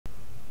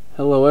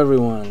Hello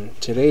everyone.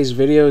 Today's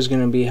video is going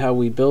to be how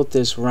we built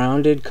this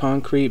rounded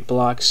concrete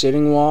block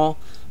sitting wall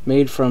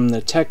made from the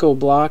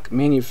Techo-Bloc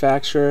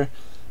manufacturer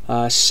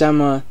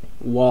Semma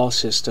wall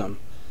system.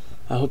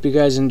 I hope you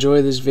guys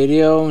enjoy this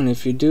video, and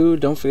if you do,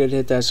 don't forget to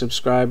hit that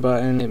subscribe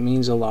button. It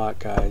means a lot,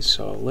 guys.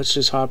 So let's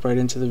just hop right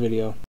into the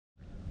video.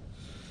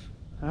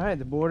 Alright,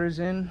 the border's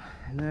in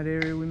that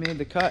area we made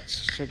the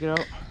cuts. Check it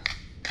out.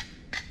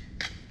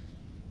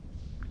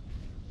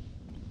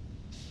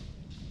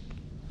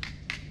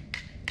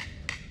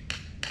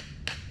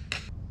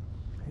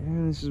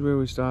 And this is where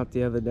we stopped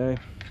the other day.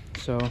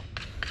 So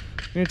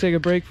we're going to take a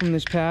break from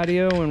this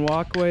patio and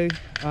walkway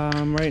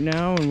right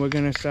now, and we're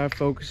going to start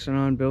focusing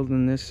on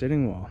building this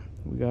sitting wall.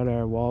 We got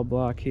our wall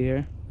block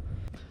here.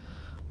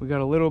 We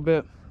got a little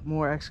bit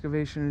more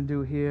excavation to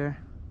do here,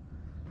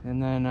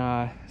 and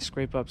then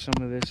scrape up some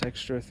of this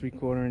extra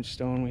 3/4 inch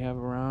stone we have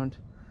around,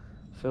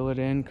 fill it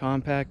in,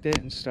 compact it,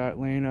 and start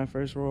laying our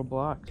first row of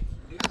block.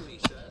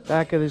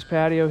 Back of this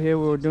patio here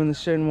where we're doing the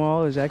sitting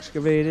wall is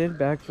excavated,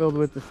 backfilled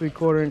with the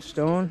 3/4 inch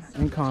stone,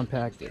 and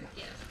compacted.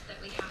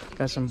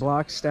 Got some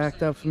blocks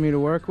stacked up for me to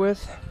work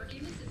with.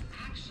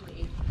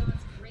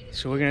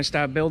 So we're gonna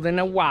start building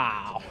the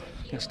wall.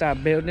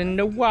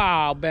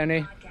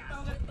 Benny.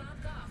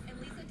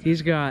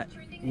 He's got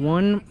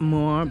one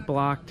more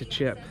block to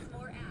chip.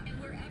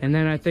 And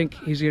then I think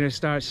he's gonna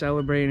start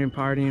celebrating and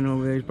partying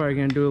over there. He's probably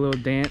gonna do a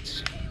little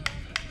dance.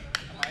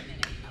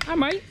 I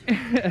might.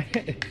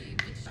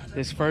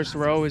 This first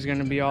row is going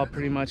to be all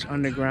pretty much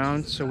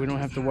underground, so we don't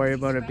have to worry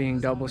about it being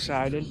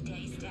double-sided.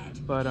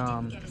 But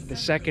the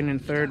second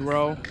and third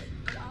row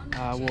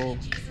will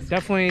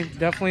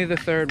definitely the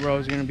third row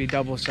is going to be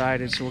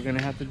double-sided, so we're going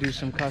to have to do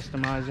some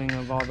customizing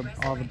of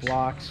all the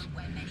blocks.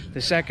 The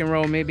second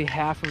row, maybe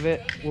half of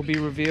it will be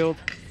revealed,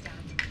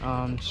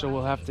 so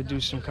we'll have to do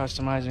some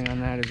customizing on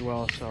that as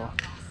well. So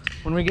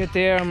when we get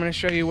there, I'm going to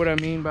show you what I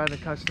mean by the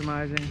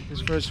customizing. This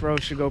first row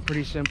should go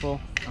pretty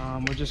simple.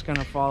 We're just going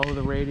to follow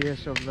the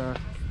radius of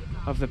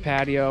the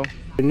patio. If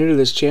you're new to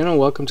this channel,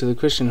 welcome to the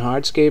Christian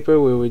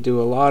Hardscaper, where we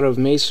do a lot of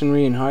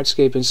masonry and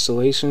hardscape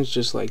installations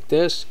just like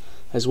this,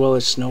 as well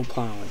as snow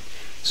plowing.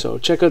 So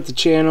check out the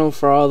channel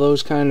for all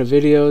those kind of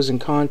videos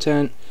and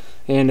content.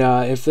 And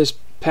if this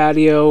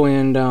patio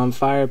and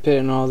fire pit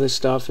and all this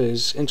stuff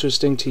is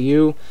interesting to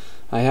you,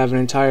 I have an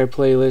entire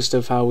playlist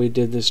of how we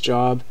did this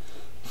job,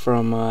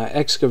 from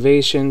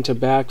excavation to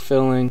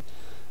backfilling,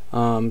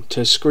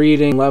 to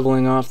screeding,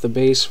 leveling off the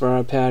base for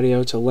our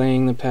patio, to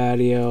laying the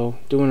patio,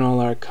 doing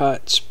all our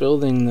cuts,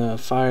 building the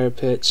fire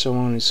pit, so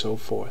on and so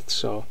forth.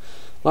 So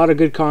a lot of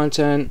good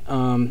content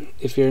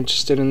if you're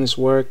interested in this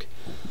work.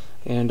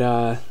 And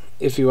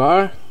if you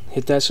are,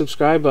 hit that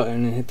subscribe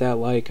button and hit that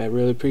like. I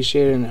really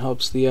appreciate it, and it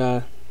helps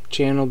the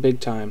channel big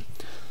time.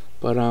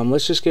 But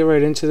let's just get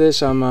right into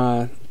this.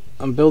 I'm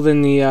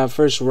building the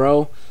first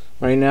row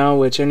right now,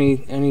 which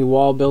any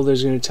wall builder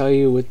is going to tell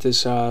you with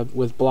this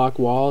with block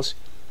walls.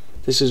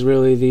 This is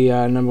really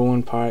the number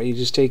one part. You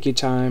just take your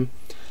time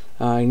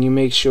and you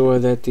make sure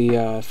that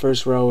the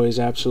first row is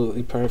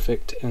absolutely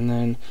perfect. And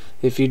then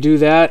if you do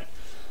that,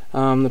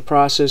 the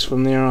process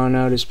from there on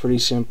out is pretty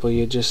simple.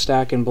 You're just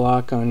stacking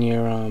block on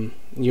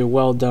your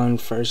well done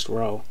first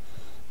row.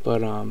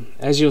 But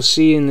as you'll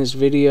see in this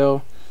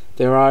video,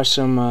 there are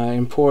some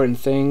important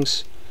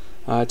things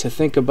to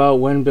think about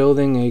when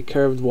building a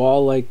curved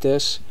wall like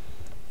this,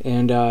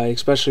 and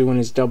especially when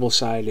it's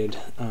double-sided.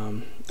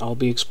 I'll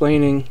be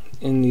explaining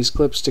in these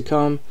clips to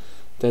come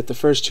that the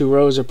first two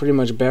rows are pretty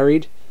much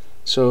buried,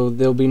 so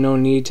there'll be no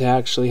need to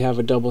actually have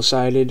a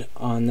double-sided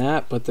on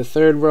that. But the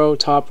third row,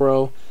 top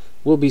row,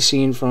 will be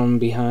seen from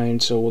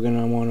behind, so we're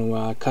gonna want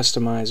to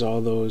customize all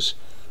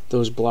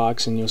those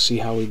blocks, and you'll see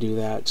how we do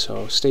that.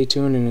 So stay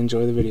tuned and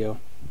enjoy the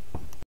video.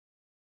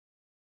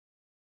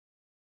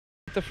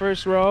 The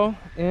first row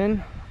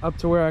in up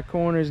to where our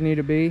corners need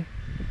to be.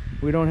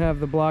 We don't have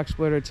the block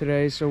splitter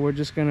today, so we're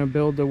just going to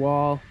build the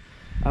wall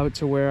out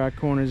to where our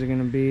corners are going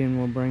to be, and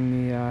we'll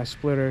bring the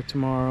splitter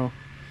tomorrow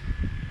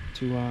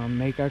to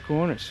make our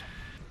corners.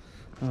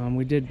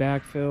 We did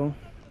backfill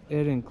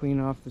it and clean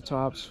off the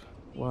tops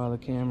while the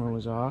camera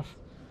was off.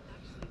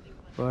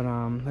 But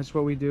that's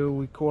what we do.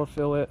 We core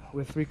fill it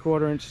with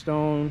 3/4 inch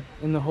stone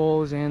in the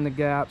holes and the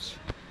gaps,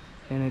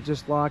 and it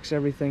just locks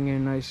everything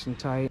in nice and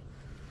tight.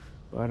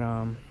 But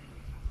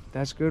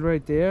that's good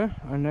right there.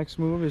 Our next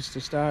move is to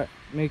start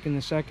making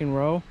the second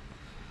row.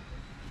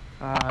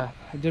 I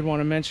did want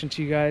to mention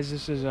to you guys,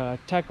 this is a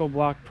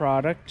Techo-Bloc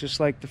product, just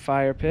like the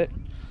fire pit.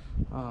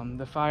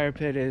 The fire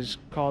pit is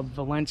called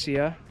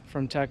Valencia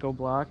from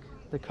Techo-Bloc.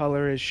 The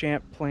color is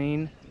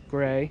Champlain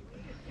Grey.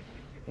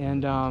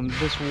 And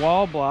this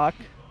wall block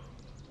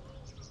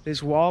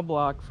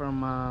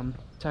from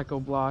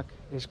Techo-Bloc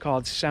is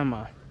called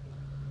Semma.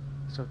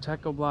 So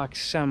Techo-Bloc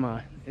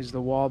Semma is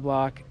the wall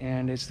block,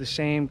 and it's the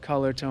same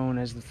color tone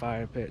as the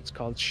fire pit. It's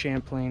called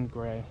Champlain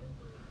Grey.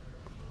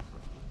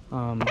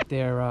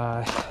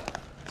 They're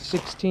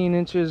 16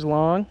 inches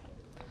long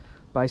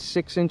by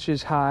 6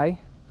 inches high,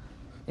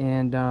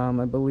 and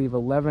I believe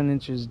 11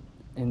 inches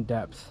in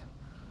depth.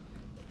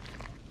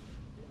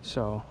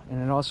 So, and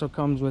it also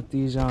comes with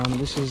these,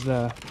 this is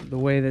the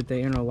way that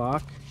they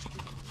interlock,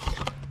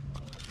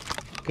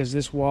 because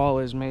this wall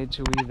is made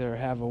to either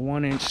have a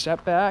 1-inch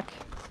setback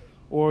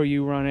or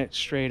you run it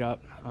straight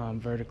up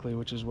vertically,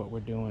 which is what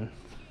we're doing.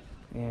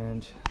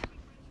 And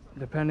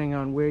depending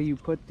on where you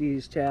put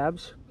these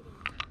tabs,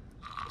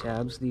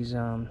 these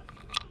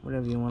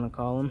whatever you want to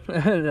call them,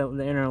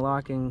 the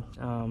interlocking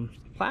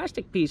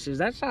plastic pieces,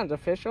 that sounds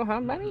official,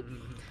 huh, buddy?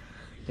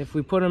 If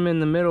we put them in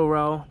the middle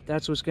row,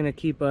 that's what's going to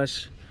keep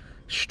us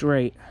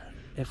straight.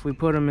 If we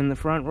put them in the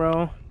front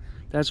row,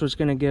 that's what's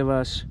going to give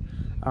us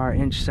our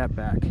inch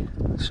setback.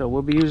 So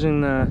we'll be using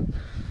the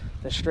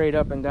straight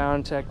up and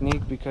down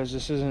technique because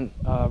this isn't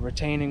a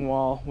retaining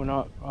wall. We're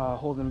not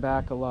holding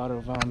back a lot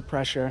of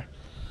pressure.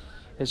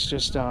 It's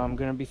just going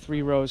to be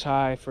 3 rows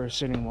high for a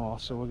sitting wall.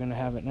 So we're going to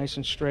have it nice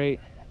and straight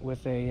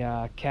with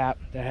a cap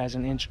that has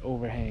an inch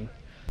overhang.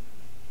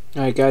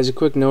 Alright guys, a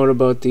quick note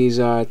about these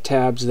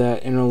tabs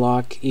that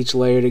interlock each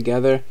layer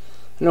together.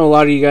 I know a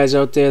lot of you guys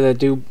out there that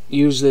do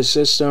use this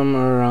system,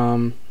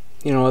 or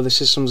you know, other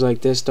systems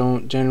like this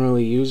don't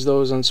generally use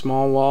those on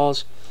small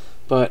walls.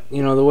 But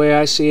you know, the way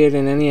I see it,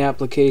 in any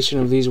application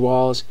of these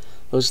walls,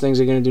 those things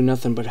are going to do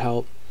nothing but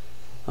help.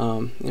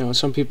 You know,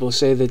 some people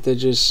say that they're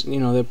just, you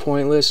know, they're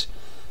pointless,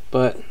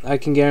 but I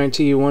can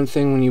guarantee you one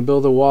thing: when you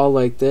build a wall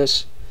like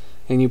this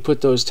and you put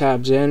those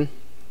tabs in,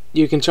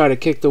 you can try to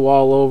kick the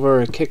wall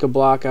over or kick a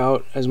block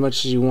out as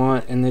much as you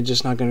want, and they're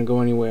just not going to go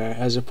anywhere.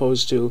 As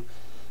opposed to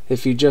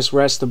if you just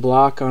rest the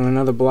block on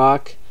another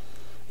block,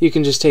 you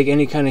can just take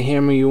any kind of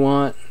hammer you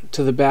want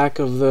to the back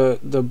of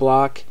the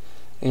block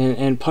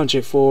and punch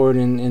it forward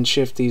and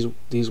shift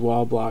these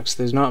wall blocks.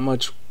 There's not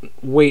much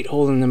weight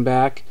holding them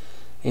back,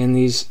 and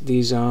these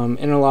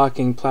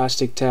interlocking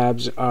plastic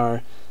tabs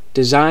are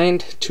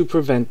designed to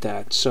prevent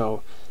that.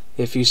 So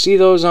if you see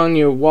those on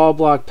your wall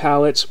block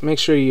pallets, make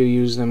sure you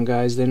use them,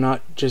 guys. They're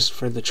not just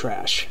for the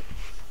trash.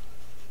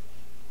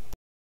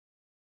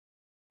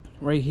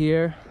 Right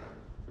here,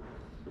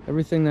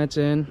 everything that's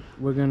in,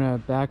 we're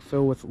gonna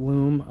backfill with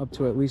loom up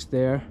to at least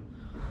there.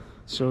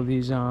 So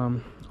these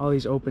all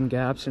these open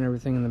gaps and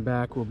everything in the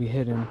back will be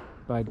hidden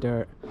by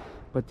dirt.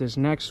 But this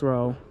next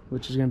row,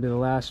 which is gonna be the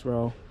last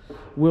row,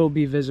 will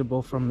be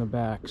visible from the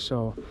back.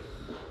 So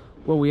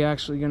what we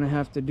actually gonna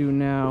have to do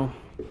now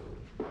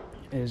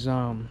is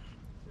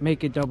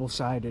make it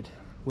double-sided,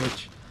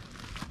 which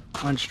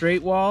on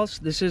straight walls,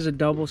 this is a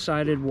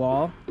double-sided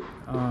wall,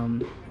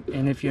 and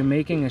if you're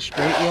making a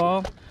straight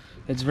wall,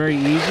 it's very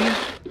easy.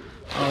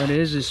 All it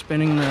is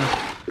spinning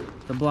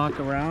the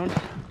block around.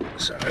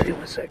 Sorry,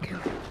 1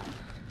 second.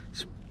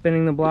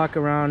 Spinning the block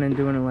around and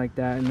doing it like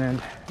that, and then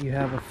you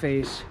have a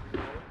face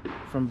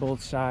from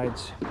both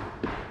sides.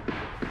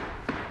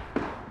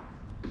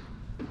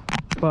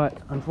 But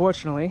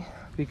unfortunately,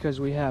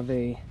 because we have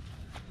a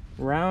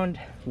round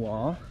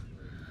wall,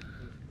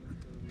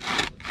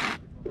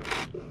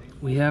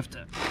 we have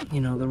to, you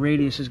know, the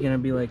radius is going to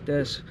be like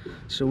this,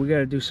 so we got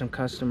to do some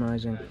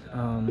customizing,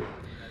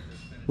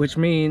 which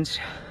means,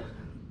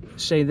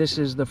 say this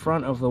is the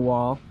front of the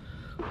wall,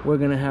 we're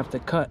going to have to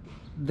cut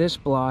this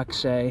block,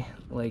 say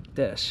like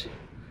this,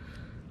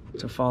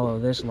 to follow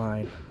this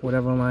line,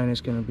 whatever line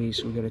it's going to be.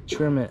 So we got to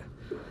trim it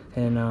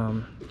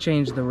and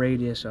change the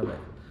radius of it,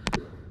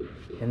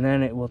 and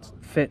then it will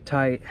fit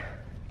tight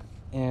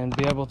and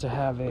be able to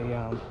have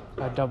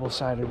a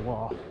double-sided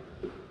wall.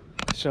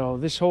 So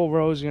this whole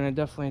row is going to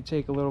definitely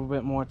take a little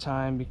bit more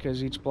time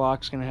because each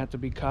block's going to have to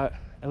be cut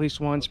at least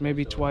once,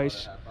 maybe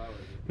twice,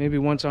 maybe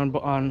once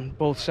on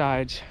both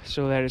sides,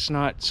 so that it's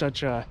not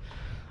such a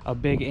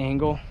big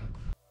angle.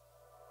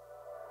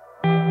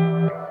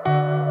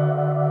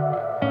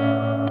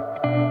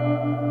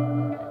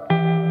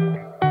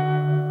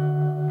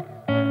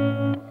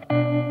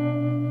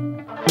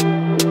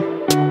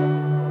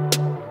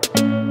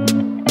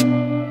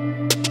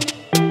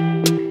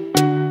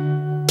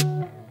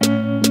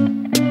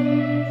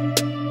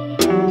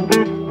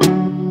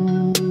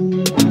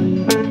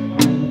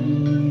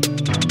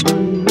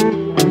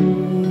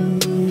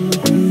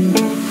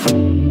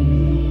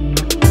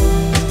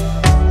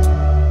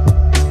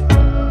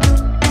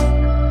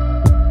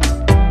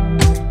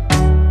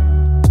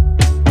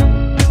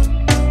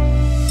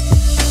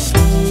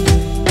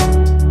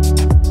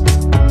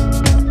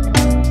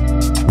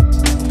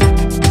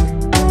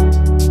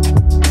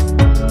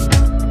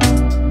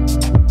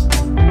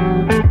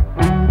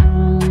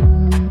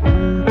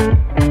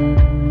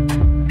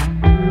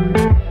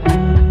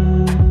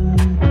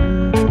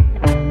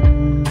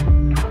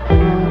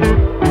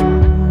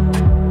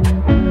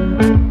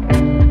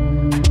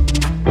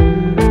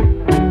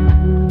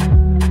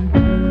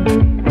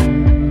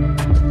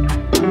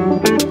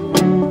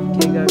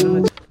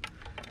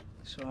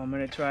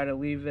 Try to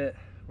leave it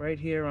right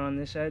here on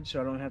this edge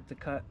so I don't have to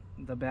cut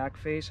the back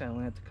face, I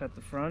only have to cut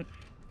the front.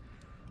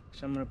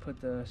 So I'm going to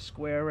put the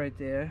square right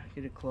there,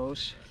 get it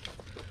close,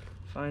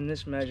 find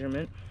this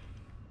measurement,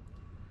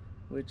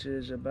 which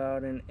is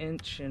about 1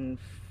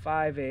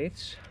 5/8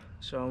 inches.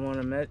 So I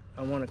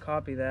want to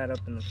copy that up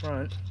in the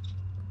front.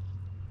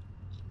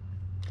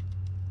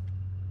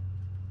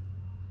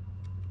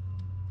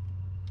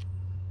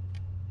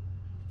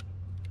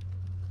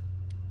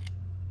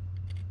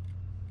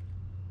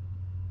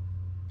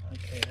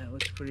 Okay, that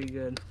looks pretty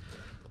good.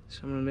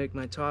 So I'm gonna make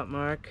my top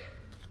mark.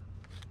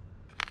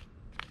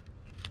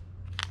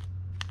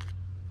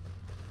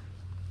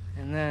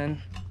 And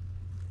then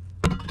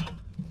I'm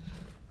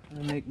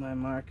gonna make my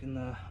mark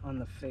on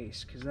the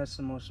face, because that's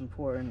the most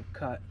important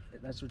cut.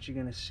 That's what you're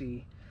gonna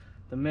see.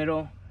 The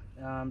middle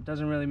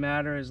doesn't really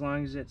matter as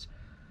long as it's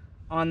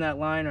on that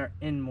line or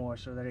in more,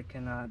 so that it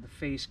can the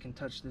face can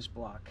touch this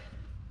block.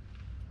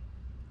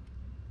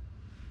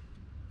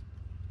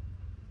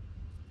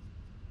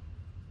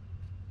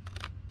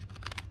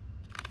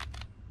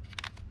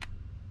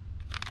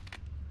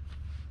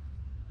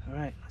 All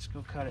right, let's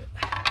go cut it.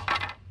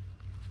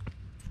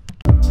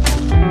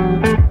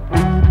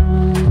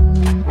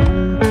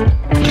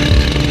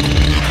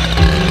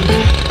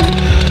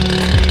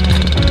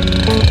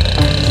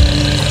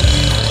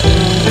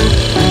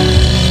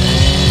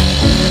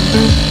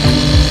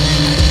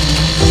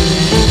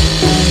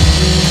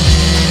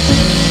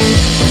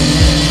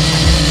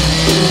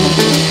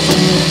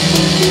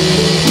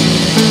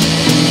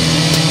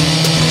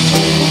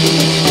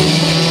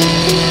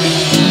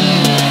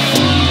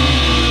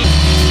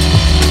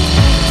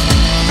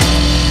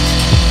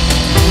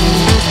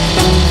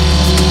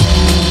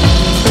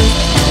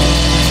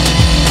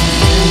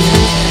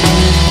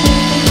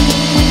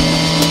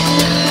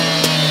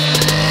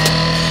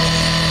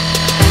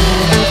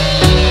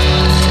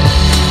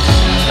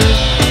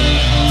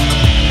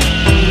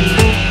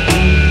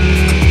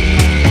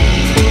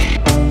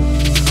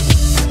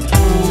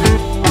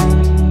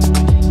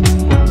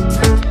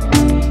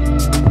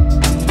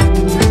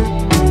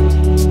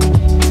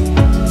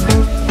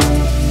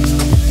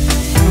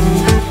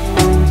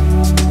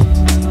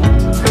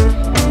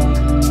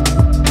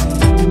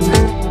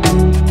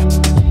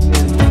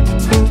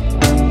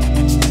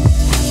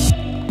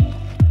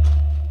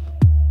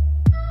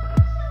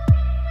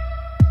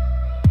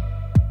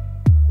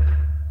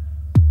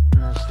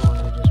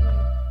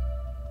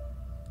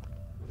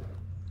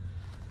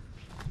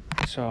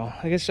 So,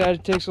 like I said,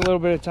 it takes a little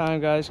bit of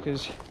time, guys,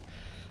 because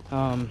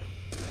gotta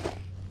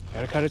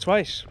cut it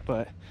twice.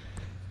 But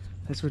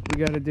that's what we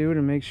gotta do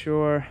to make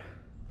sure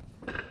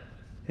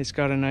it's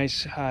got a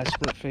nice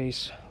split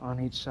face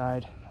on each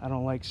side. I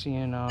don't like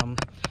seeing,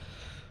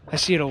 I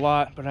see it a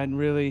lot, but I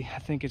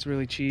think it's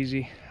really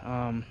cheesy,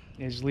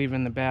 is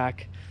leaving the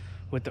back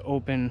with the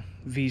open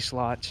V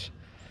slots.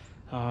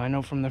 I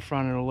know from the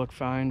front it'll look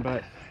fine,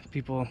 but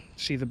people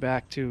see the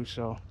back too,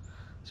 so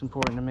it's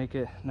important to make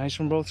it nice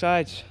from both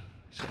sides.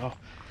 So,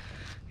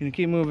 gonna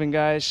keep moving,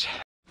 guys.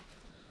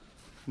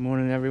 Good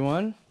morning,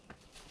 everyone.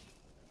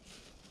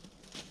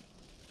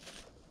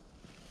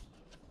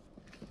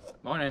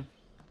 Morning.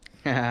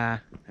 I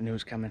knew it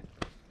was coming.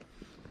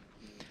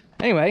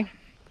 Anyway,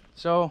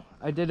 so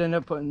I did end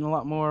up putting a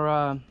lot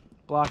more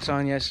blocks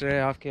on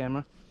yesterday off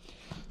camera,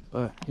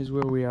 but here's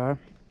where we are.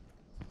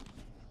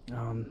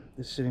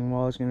 This sitting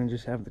wall is gonna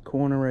just have the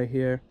corner right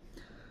here,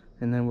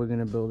 and then we're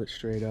gonna build it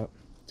straight up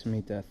to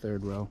meet that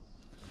third row.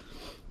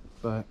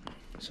 But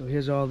so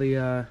here's all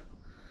the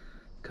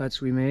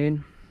cuts we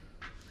made.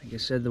 Like I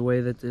said, the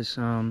way that this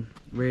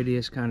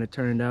radius kind of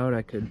turned out,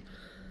 I could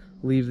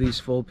leave these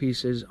full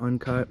pieces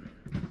uncut,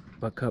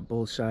 but cut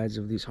both sides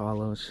of these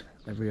hollows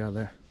every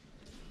other.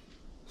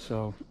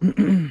 So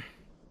it's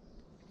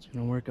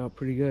gonna work out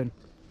pretty good.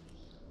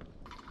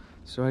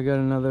 So I got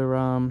another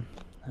I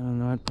don't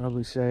know, I'd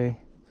probably say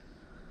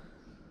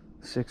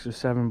 6 or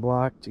 7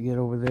 block to get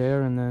over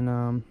there, and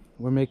then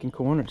we're making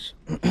corners.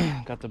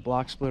 Got the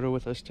block splitter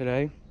with us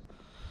today.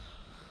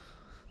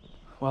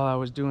 While I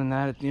was doing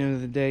that, at the end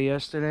of the day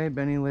yesterday,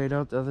 Benny laid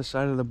out the other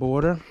side of the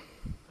border,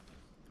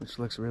 which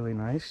looks really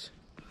nice.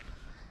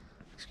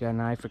 He's got an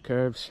eye for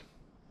curves.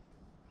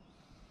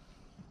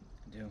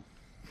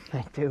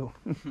 I do.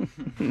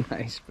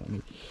 Nice,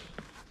 Benny.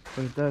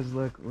 But it does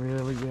look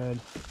really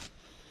good.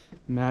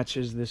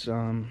 Matches this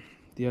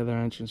the other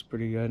entrance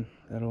pretty good.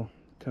 That'll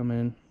come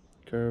in,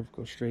 curve,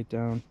 go straight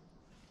down.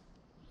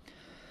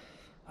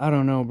 I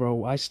don't know,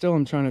 bro. I still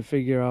am trying to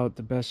figure out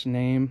the best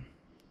name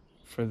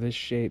for this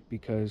shape,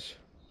 because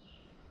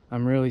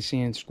I'm really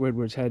seeing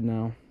Squidward's head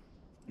now.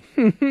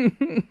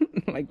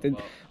 like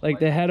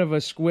the head of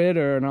a squid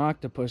or an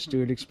octopus,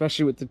 dude,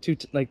 especially with the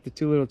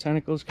two little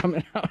tentacles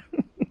coming out.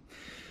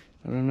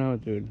 I don't know,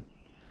 dude.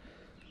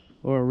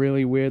 Or a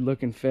really weird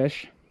looking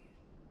fish.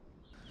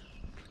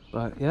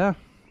 But yeah,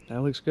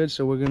 that looks good.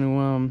 So we're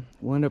gonna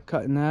we'll end up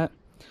cutting that.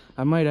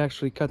 I might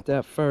actually cut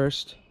that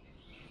first,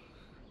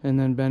 and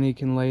then Benny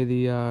can lay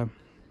the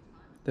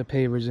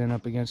pavers in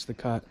up against the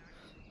cut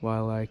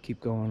while I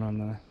keep going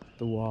on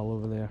the wall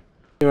over there.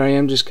 Here I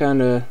am, just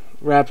kind of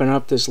wrapping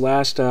up this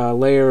last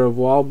layer of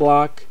wall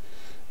block,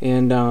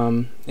 and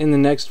in the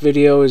next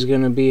video is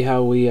going to be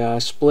how we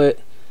split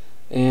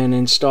and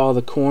install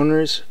the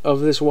corners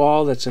of this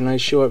wall. That's a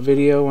nice short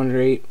video,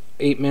 under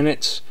 8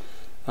 minutes,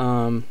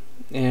 and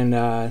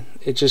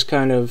it just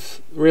kind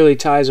of really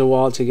ties a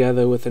wall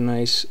together with a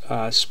nice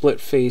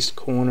split-faced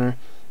corner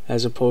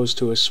as opposed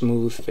to a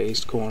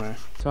smooth-faced corner.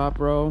 Top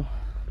row,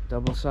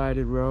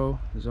 double-sided row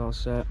is all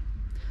set.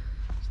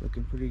 It's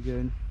looking pretty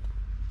good.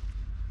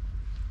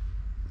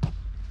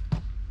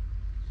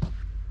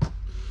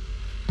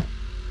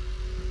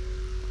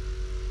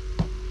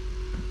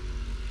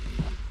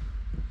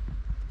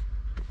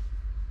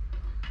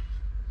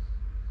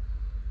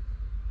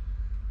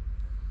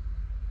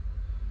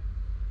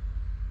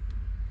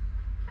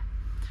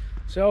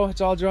 So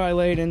it's all dry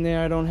laid in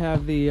there. I don't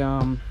have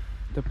the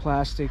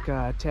plastic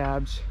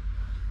tabs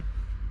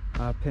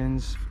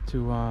pins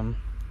to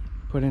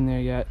put in there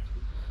yet.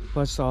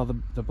 Plus all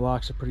the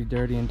blocks are pretty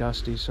dirty and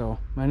dusty, so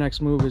my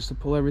next move is to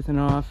pull everything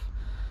off,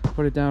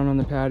 put it down on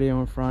the patio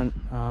in front,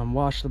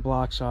 wash the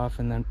blocks off,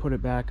 and then put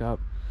it back up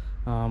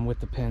with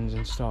the pins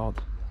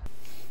installed.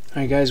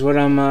 Alright guys, what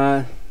I'm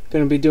going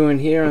to be doing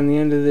here on the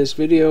end of this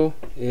video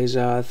is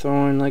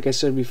throwing, like I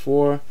said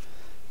before,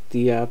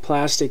 the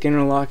plastic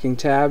interlocking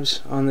tabs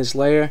on this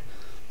layer.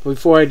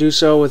 Before I do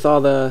so, with all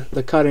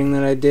the cutting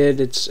that I did,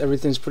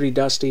 everything's pretty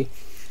dusty,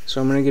 so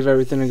I'm going to give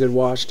everything a good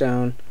wash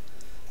down,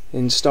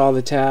 install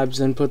the tabs,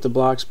 then put the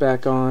blocks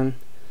back on.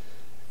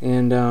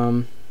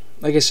 And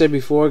like I said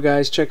before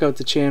guys, check out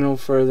the channel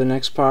for the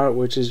next part,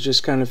 which is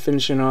just kind of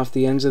finishing off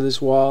the ends of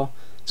this wall,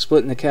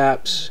 splitting the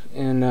caps,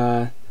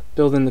 and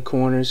building the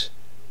corners.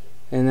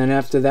 And then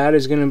after that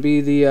is going to be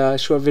the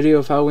short video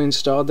of how we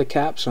installed the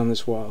caps on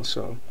this wall.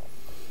 So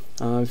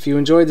if you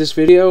enjoyed this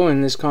video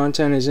and this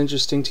content is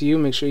interesting to you,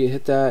 make sure you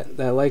hit that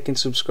like and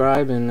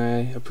subscribe, and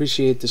I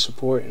appreciate the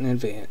support in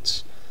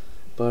advance.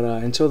 But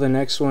until the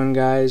next one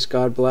guys,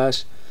 God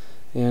bless,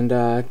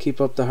 and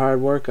keep up the hard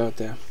work out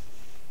there.